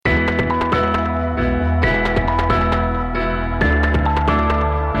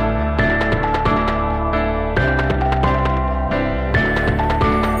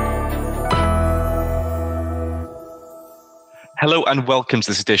and welcome to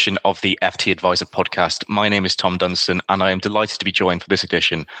this edition of the FT Advisor podcast. My name is Tom Dunstan, and I am delighted to be joined for this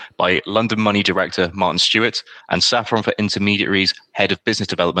edition by London Money Director Martin Stewart and Saffron for Intermediaries Head of Business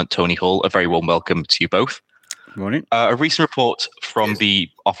Development Tony Hall. A very warm welcome to you both. Good morning. A recent report from the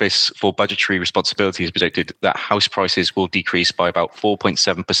Office for Budgetary Responsibility has predicted that house prices will decrease by about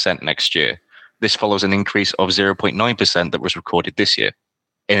 4.7% next year. This follows an increase of 0.9% that was recorded this year.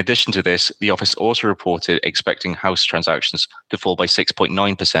 In addition to this, the office also reported expecting house transactions to fall by 6.9%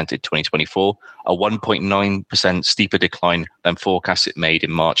 in 2024, a 1.9% steeper decline than forecasts it made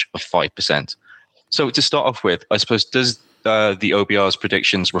in March of 5%. So to start off with, I suppose, does the OBR's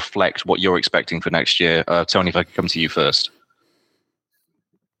predictions reflect what you're expecting for next year? Tony, if I could come to you first.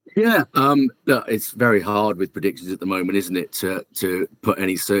 Yeah, look, it's very hard with predictions at the moment, isn't it, to put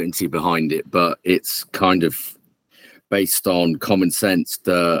any certainty behind it, but it's kind of based on common sense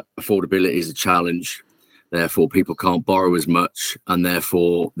that affordability is a challenge, therefore people can't borrow as much, and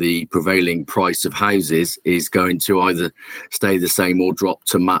therefore the prevailing price of houses is going to either stay the same or drop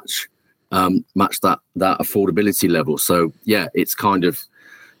to match that affordability level. So yeah, it's kind of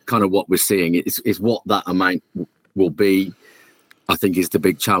what we're seeing. It's what that amount will be, I think, is the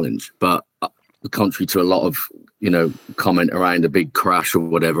big challenge. But contrary to a lot of comment around a big crash or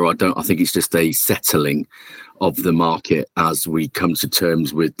whatever, I think it's just a settling of the market as we come to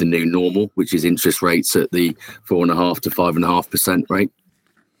terms with the new normal, which is interest rates at the 4.5% to 5.5% rate.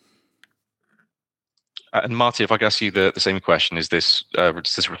 And Marty, if I could ask you the same question, does this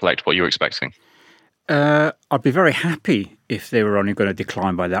reflect what you're expecting? I'd be very happy if they were only going to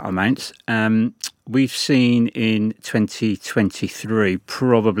decline by that amount. We've seen in 2023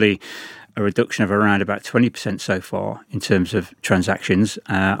 probably a reduction of around about 20% so far in terms of transactions,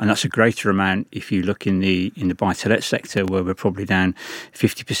 and that's a greater amount if you look in the buy-to-let sector, where we're probably down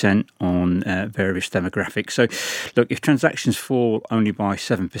 50% on various demographics. So, look, if transactions fall only by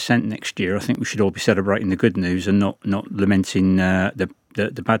 7% next year, I think we should all be celebrating the good news and not lamenting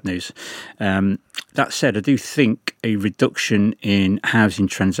the bad news. That said, I do think a reduction in housing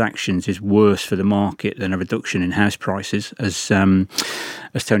transactions is worse for the market than a reduction in house prices.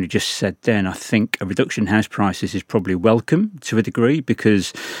 As Tony just said then, I think a reduction in house prices is probably welcome to a degree,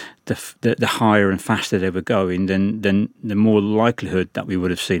 because the higher and faster they were going, then the more likelihood that we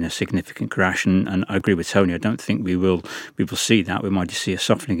would have seen a significant crash. And I agree with Tony. I don't think we will see that. We might just see a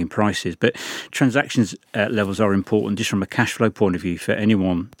softening in prices. But transactions levels are important just from a cash flow point of view for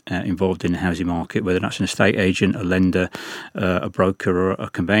anyone involved in the housing market, whether that's an estate agent, a lender, a broker, or a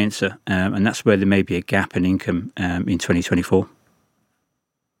conveyancer. And that's where there may be a gap in income in 2024.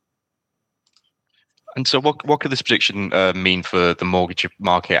 And so what could this prediction mean for the mortgage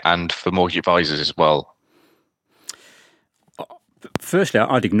market and for mortgage advisors as well? Firstly,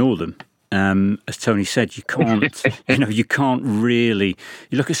 I'd ignore them. As Tony said, you can't, you can't really.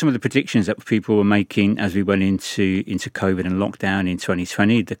 You look at some of the predictions that people were making as we went into COVID and lockdown in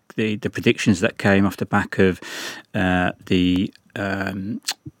 2020. The predictions that came off the back of the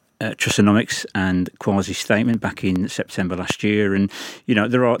Trustonomics and Quasi statement back in September last year, and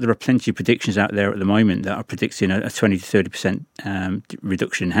there are plenty of predictions out there at the moment that are predicting a 20 to 30%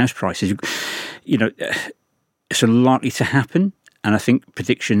 reduction in house prices. It's unlikely to happen, and I think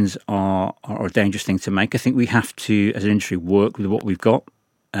predictions are a dangerous thing to make. I think we have to, as an industry, work with what we've got.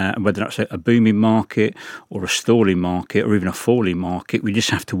 Whether that's a booming market or a stalling market or even a falling market, we just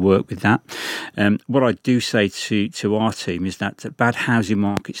have to work with that. What I do say to our team is that bad housing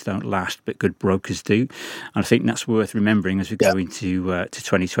markets don't last, but good brokers do. And I think that's worth remembering as we go into to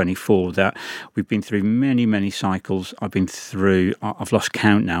 2024, that we've been through many, many cycles. I've lost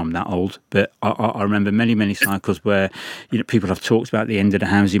count now, I'm that old, but I remember many, many cycles where people have talked about the end of the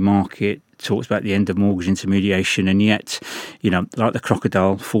housing market, talks about the end of mortgage intermediation, and yet, like the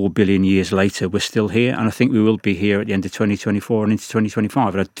crocodile, 4 billion years later, we're still here, and I think we will be here at the end of 2024 and into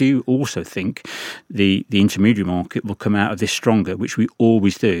 2025. And I do also think the intermediary market will come out of this stronger, which we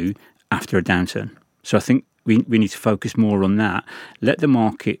always do after a downturn. So I think we need to focus more on that. Let the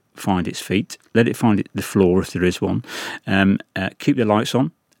market find its feet, let it find the floor if there is one, keep the lights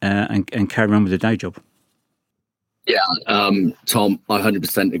on, and carry on with the day job. Yeah, Tom, I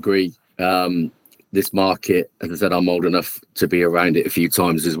 100% agree. This market, as I said, I'm old enough to be around it a few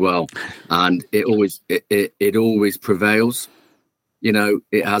times as well, and it always prevails.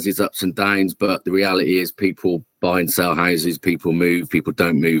 It has its ups and downs, but the reality is people buy and sell houses, people move, people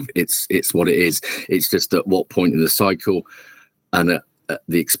don't move. It's what it is. It's just at what point in the cycle and at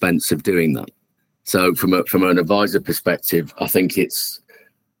the expense of doing that. So from an advisor perspective, I think it's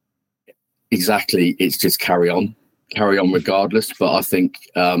just carry on regardless. But I think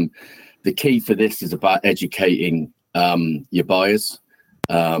the key for this is about educating your buyers,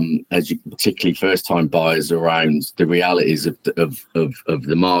 particularly first-time buyers, around the realities of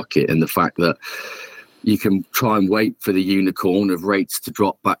the market and the fact that you can try and wait for the unicorn of rates to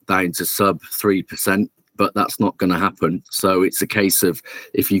drop back down to sub 3%, but that's not going to happen. So it's a case of,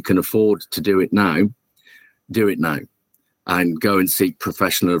 if you can afford to do it now, and go and seek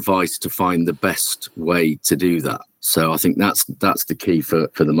professional advice to find the best way to do that. So I think that's the key for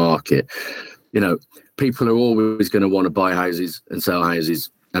the market. People are always going to want to buy houses and sell houses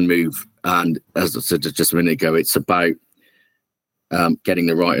and move. And as I said just a minute ago, it's about getting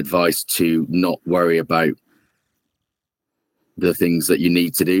the right advice to not worry about the things that you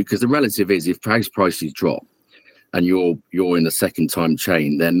need to do. Because the relative is, if house prices drop and you're in the second time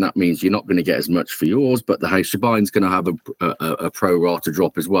chain, then that means you're not going to get as much for yours, but the house you're buying is going to have a pro rata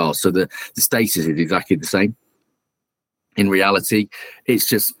drop as well. So the status is exactly the same. In reality, it's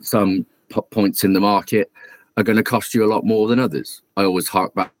just some points in the market are going to cost you a lot more than others. I always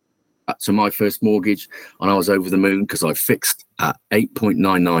hark back to my first mortgage, and I was over the moon because I fixed at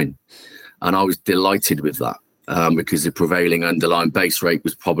 8.99, and I was delighted with that because the prevailing underlying base rate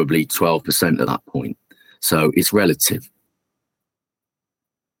was probably 12% at that point. So it's relative.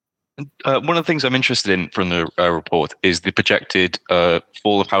 One of the things I'm interested in from the report is the projected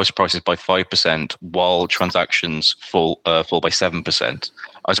fall of house prices by 5%, while transactions fall by 7%.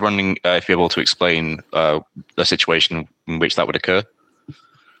 I was wondering if you're able to explain the situation in which that would occur.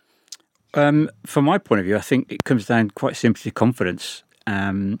 From my point of view, I think it comes down quite simply to confidence.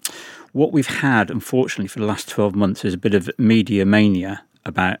 What we've had, unfortunately, for the last 12 months is a bit of media mania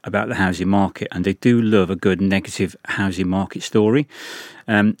about the housing market, and they do love a good negative housing market story.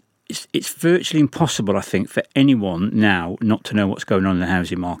 It's virtually impossible, I think, for anyone now not to know what's going on in the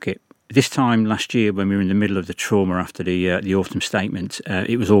housing market. This time last year, when we were in the middle of the trauma after the autumn statement,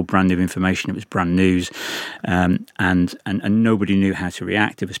 it was all brand new information. It was brand news, and nobody knew how to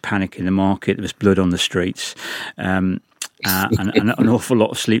react. There was panic in the market. There was blood on the streets, and an awful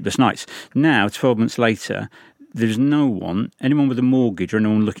lot of sleepless nights. Now, 12 months later, there's anyone with a mortgage or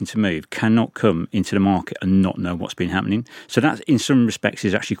anyone looking to move cannot come into the market and not know what's been happening. So that, in some respects,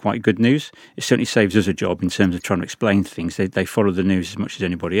 is actually quite good news. It certainly saves us a job in terms of trying to explain things. They follow the news as much as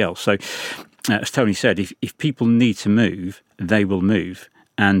anybody else. So, as Tony said, if people need to move, they will move.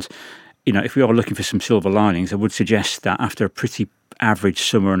 And, if we are looking for some silver linings, I would suggest that after a pretty average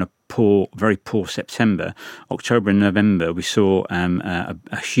summer and a very poor September, October and November, we saw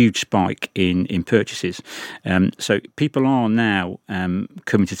a huge spike in purchases. So people are now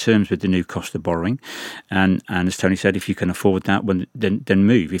coming to terms with the new cost of borrowing, and as Tony said, if you can afford that, then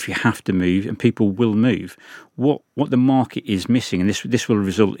move. If you have to move, and people will move. What the market is missing, and this will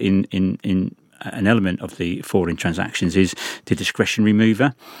result in an element of the fall in transactions, is the discretionary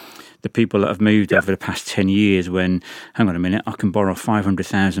mover. The people that have moved over the past 10 years when, hang on a minute, I can borrow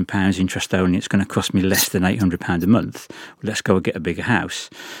 £500,000 interest only, it's going to cost me less than £800 a month. Well, let's go and get a bigger house.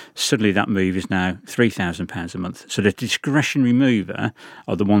 Suddenly that move is now £3,000 a month. So the discretionary mover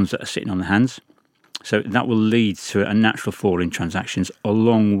are the ones that are sitting on the hands. So that will lead to a natural fall in transactions,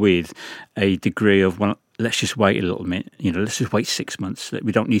 along with a degree of, well, let's just wait a little bit, let's just wait 6 months.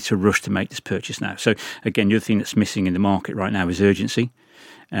 We don't need to rush to make this purchase now. So again, the other thing that's missing in the market right now is urgency.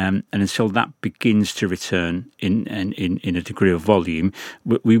 And until that begins to return in a degree of volume,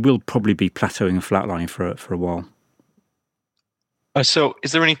 we will probably be plateauing and flatlining for a while. So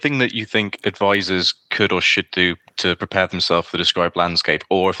is there anything that you think advisors could or should do to prepare themselves for the described landscape,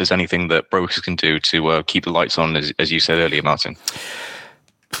 or if there's anything that brokers can do to keep the lights on, as you said earlier, Martin?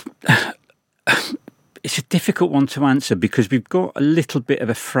 It's a difficult one to answer because we've got a little bit of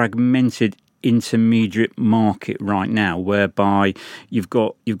a fragmented intermediate market right now, whereby you've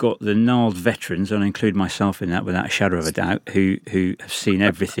got the gnarled veterans, and I include myself in that without a shadow of a doubt, who have seen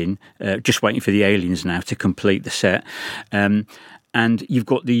everything, just waiting for the aliens now to complete the set. And you've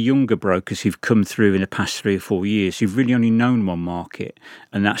got the younger brokers who've come through in the past 3 or 4 years who've really only known one market,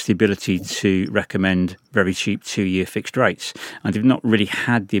 and that's the ability to recommend very cheap 2-year fixed rates. And they've not really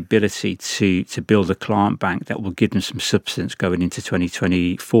had the ability to build a client bank that will give them some substance going into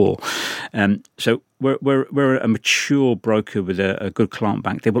 2024. So we're a mature broker with a good client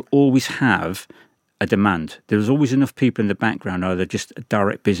bank. They will always have a demand. There's always enough people in the background, either just a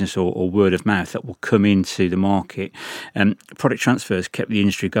direct business or word of mouth, that will come into the market. Product transfers kept the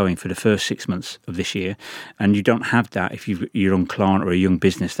industry going for the first 6 months of this year, and you don't have that if you're a young client or a young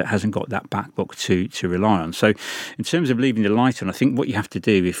business that hasn't got that back book to rely on. So in terms of leaving the light on, I think what you have to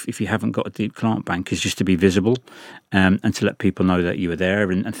do if you haven't got a deep client bank is just to be visible, and to let people know that you are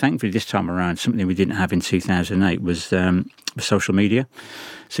there. And thankfully this time around, something we didn't have in 2008 was social media.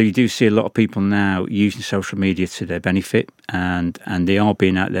 So you do see a lot of people now using social media to their benefit, and they are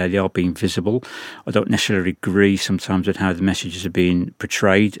being out there, they are being visible. I don't necessarily agree sometimes with how the messages are being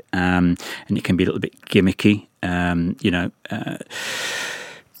portrayed, and it can be a little bit gimmicky.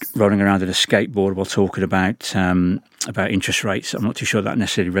 Rolling around on a skateboard while talking about interest rates. I'm not too sure that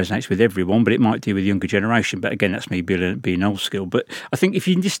necessarily resonates with everyone, but it might do with the younger generation. But again, that's me being old school. But I think if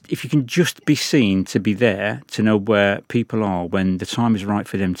you can just be seen to be there, to know where people are when the time is right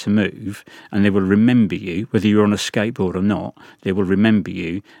for them to move, and they will remember you, whether you're on a skateboard or not, they will remember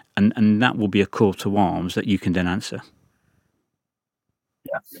you, and that will be a call to arms that you can then answer.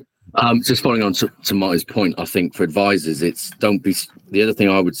 Yeah. Just following on to Marty's point, I think for advisors, the other thing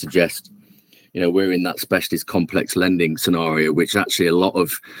I would suggest, we're in that specialist complex lending scenario, which actually a lot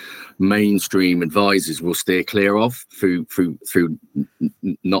of mainstream advisors will steer clear of through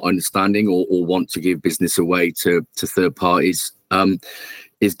not understanding or want to give business away to third parties,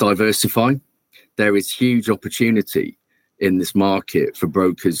 is diversify. There is huge opportunity in this market for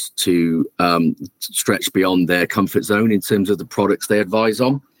brokers to stretch beyond their comfort zone in terms of the products they advise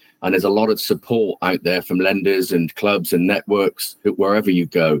on. And there's a lot of support out there from lenders and clubs and networks, wherever you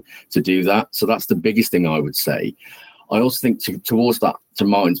go, to do that. So that's the biggest thing I would say. I also think towards that, to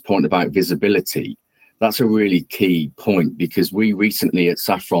Martin's point about visibility, that's a really key point, because we recently at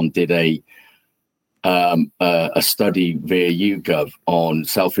Saffron did a study via YouGov on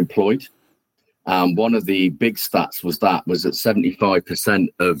self-employed. One of the big stats was that 75%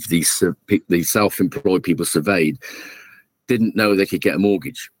 of the self-employed people surveyed didn't know they could get a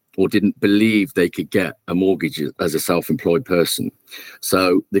mortgage, or didn't believe they could get a mortgage as a self-employed person.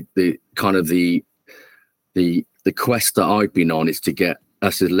 So the quest that I've been on is to get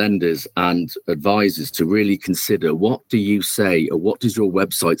us as lenders and advisors to really consider, what do you say, or what does your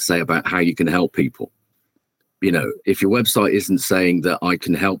website say about how you can help people? If your website isn't saying that I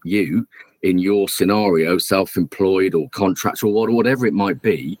can help you in your scenario, self-employed or contractual or whatever it might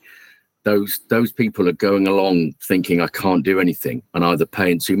be, those people are going along thinking I can't do anything, and either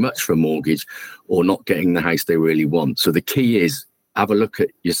paying too much for a mortgage or not getting the house they really want. So the key is, have a look at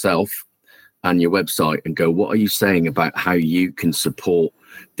yourself and your website and go, what are you saying about how you can support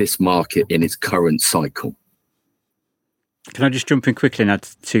this market in its current cycle? Can I just jump in quickly and add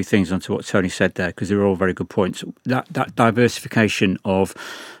two things onto what Tony said there, because they're all very good points. That diversification of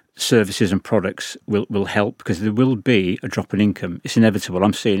services and products will help, because there will be a drop in income. It's inevitable.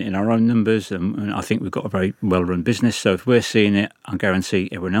 I'm seeing it in our own numbers, and I think we've got a very well-run business. So if we're seeing it, I guarantee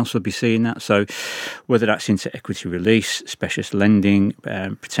everyone else will be seeing that. So whether that's into equity release, specialist lending,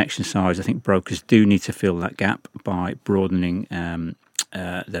 protection size, I think brokers do need to fill that gap by broadening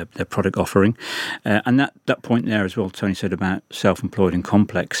their product offering. And that point there as well, Tony said about self-employed and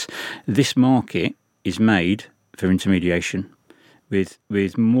complex. This market is made for intermediation.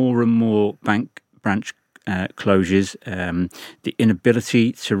 With more and more branch closures, the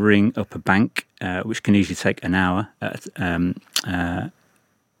inability to ring up a bank, which can easily take an hour.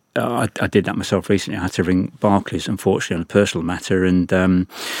 I did that myself recently. I had to ring Barclays, unfortunately, on a personal matter, and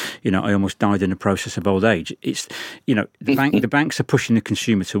I almost died in the process of old age. It's the banks are pushing the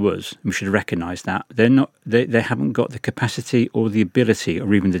consumer to us. We should recognise that they're not. They haven't got the capacity or the ability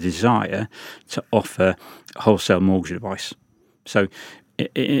or even the desire to offer wholesale mortgage advice. So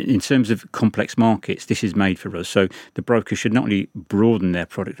in terms of complex markets, this is made for us. So the broker should not only broaden their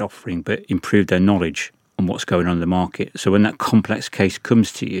product offering, but improve their knowledge on what's going on in the market. So when that complex case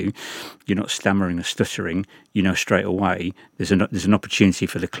comes to you, you're not stammering or stuttering. Straight away there's an opportunity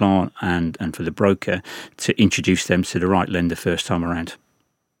for the client and for the broker to introduce them to the right lender first time around.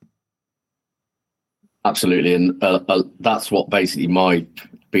 Absolutely, and that's what basically my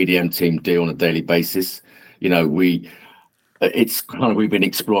BDM team do on a daily basis. We've been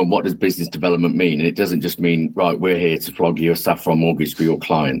exploring, what does business development mean? And it doesn't just mean, right, we're here to flog you a Saffron mortgage for your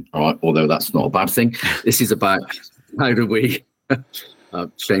client, all right? Although that's not a bad thing. This is about how do we,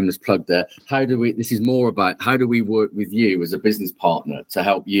 shameless plug there, this is more about how do we work with you as a business partner to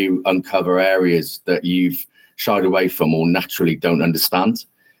help you uncover areas that you've shied away from or naturally don't understand.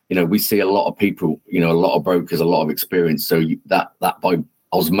 We see a lot of people, a lot of brokers, a lot of experience. So that by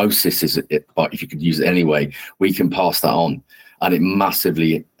osmosis is it, but if you could use it anyway, we can pass that on, and it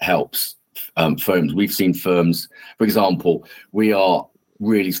massively helps firms. We've seen firms, for example, we are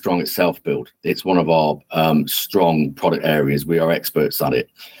really strong at self-build. It's one of our strong product areas. We are experts at it,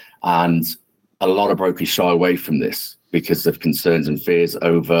 and a lot of brokers shy away from this because of concerns and fears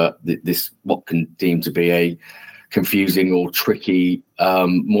over this, what can deem to be a confusing or tricky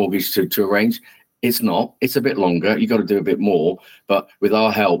mortgage to arrange. It's not. It's a bit longer. You've got to do a bit more. But with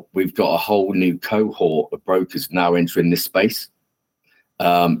our help, we've got a whole new cohort of brokers now entering this space.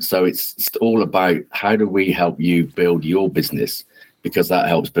 So it's all about how do we help you build your business, because that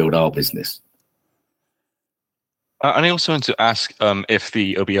helps build our business. And I also want to ask if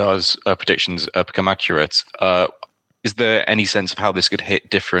the OBR's predictions become accurate. Is there any sense of how this could hit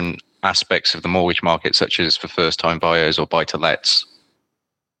different aspects of the mortgage market, such as for first-time buyers or buy-to-lets?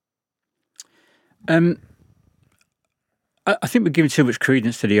 I think we're giving too much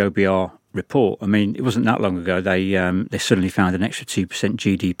credence to the OBR report. I mean, it wasn't that long ago they suddenly found an extra 2%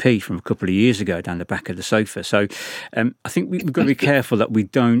 GDP from a couple of years ago down the back of the sofa. So I think we've got to be careful that we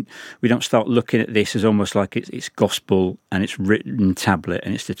don't start looking at this as almost like it's gospel and it's written tablet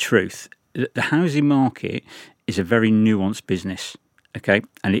and it's the truth. The housing market is a very nuanced business, okay,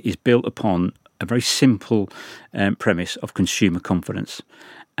 and it is built upon a very simple premise of consumer confidence.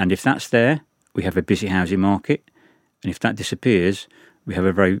 And if that's there, we have a busy housing market. And if that disappears, we have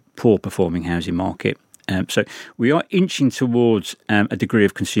a very poor performing housing market. So we are inching towards a degree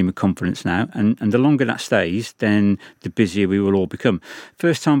of consumer confidence now. And the longer that stays, then the busier we will all become.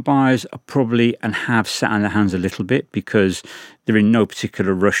 First-time buyers are probably and have sat on their hands a little bit because they're in no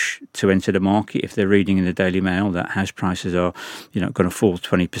particular rush to enter the market. If they're reading in the Daily Mail that house prices are, going to fall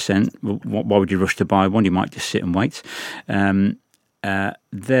 20%, well, why would you rush to buy one? You might just sit and wait.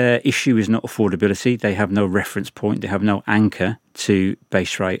 Their issue is not affordability. They have no reference point. They have no anchor to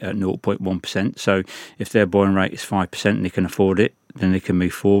base rate at 0.1%. So if their borrowing rate is 5% and they can afford it, then they can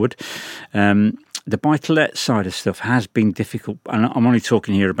move forward. The buy-to-let side of stuff has been difficult. And I'm only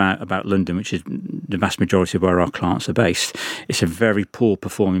talking here about London, which is the vast majority of where our clients are based. It's a very poor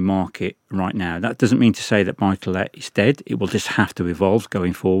performing market right now. That doesn't mean to say that buy-to-let is dead. It will just have to evolve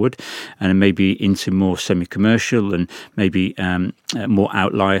going forward and maybe into more semi-commercial and maybe more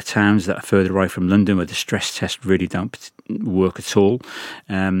outlier towns that are further away from London where the stress tests really don't work at all.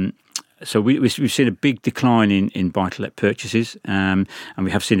 So we've seen a big decline in buy-to-let purchases, and we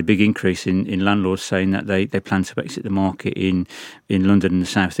have seen a big increase in landlords saying that they plan to exit the market in London and the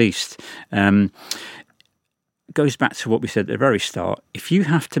South East. Goes back to what we said at the very start. If you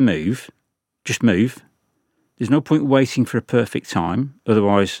have to move, just move. There's no point waiting for a perfect time.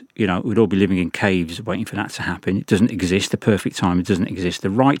 Otherwise, we'd all be living in caves waiting for that to happen. It doesn't exist. The perfect time, it doesn't exist. The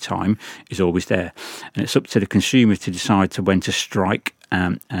right time is always there. And it's up to the consumer to decide to when to strike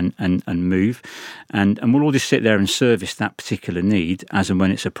and move. And we'll all just sit there and service that particular need as and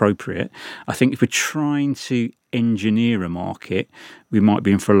when it's appropriate. I think if we're trying to engineer a market, we might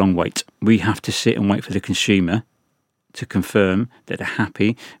be in for a long wait. We have to sit and wait for the consumer to confirm that they're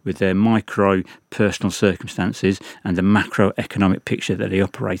happy with their micro personal circumstances and the macroeconomic picture that they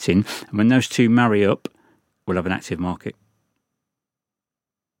operate in. And when those two marry up, we'll have an active market.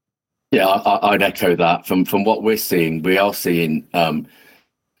 Yeah, I'd echo that. From what we're seeing, we are seeing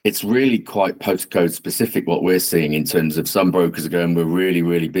it's really quite postcode specific what we're seeing in terms of some brokers are going, we're really,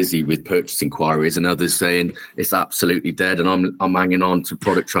 really busy with purchase inquiries, and others saying it's absolutely dead and I'm hanging on to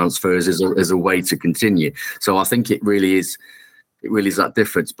product transfers as a way to continue. So I think it really is that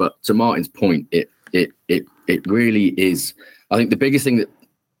difference. But to Martin's point, it really is. I think the biggest thing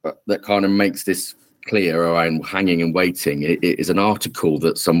that kind of makes this clear around hanging and waiting it is an article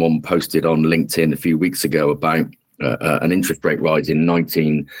that someone posted on LinkedIn a few weeks ago about an interest rate rise in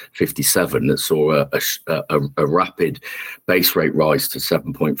 1957 that saw a rapid base rate rise to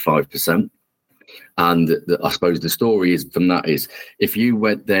 7.5%. And I suppose the story is from that is if you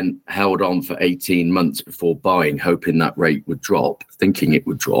went then held on for 18 months before buying, hoping that rate would drop, thinking it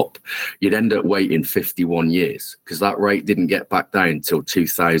would drop, you'd end up waiting 51 years because that rate didn't get back down until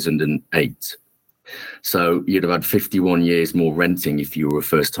 2008. So you'd have had 51 years more renting if you were a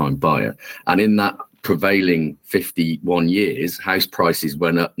first-time buyer. And in that prevailing 51 years, house prices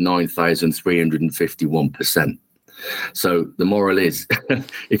went up 9,351%. So the moral is,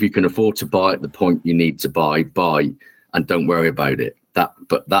 if you can afford to buy at the point you need to buy, and don't worry about it.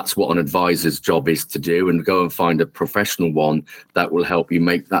 But that's what an advisor's job is to do, and go and find a professional one that will help you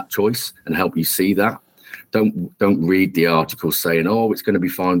make that choice and help you see that. Don't read the article saying, oh, it's going to be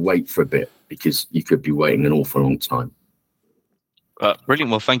fine, wait for a bit, because you could be waiting an awful long time. Brilliant.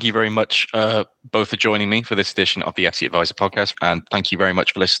 Well, thank you very much both for joining me for this edition of the FT Advisor podcast, and thank you very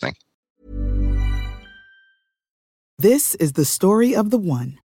much for listening. This is the story of the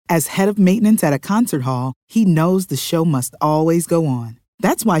one. As head of maintenance at a concert hall, he knows the show must always go on.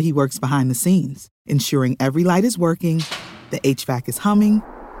 That's why he works behind the scenes, ensuring every light is working, the HVAC is humming,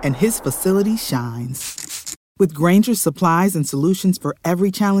 and his facility shines. With Grainger's supplies and solutions for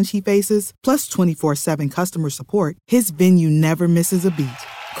every challenge he faces, plus 24/7 customer support, his venue never misses a beat.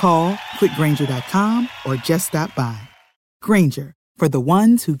 Call quickgrainger.com or just stop by. Grainger, for the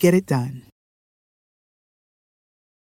ones who get it done.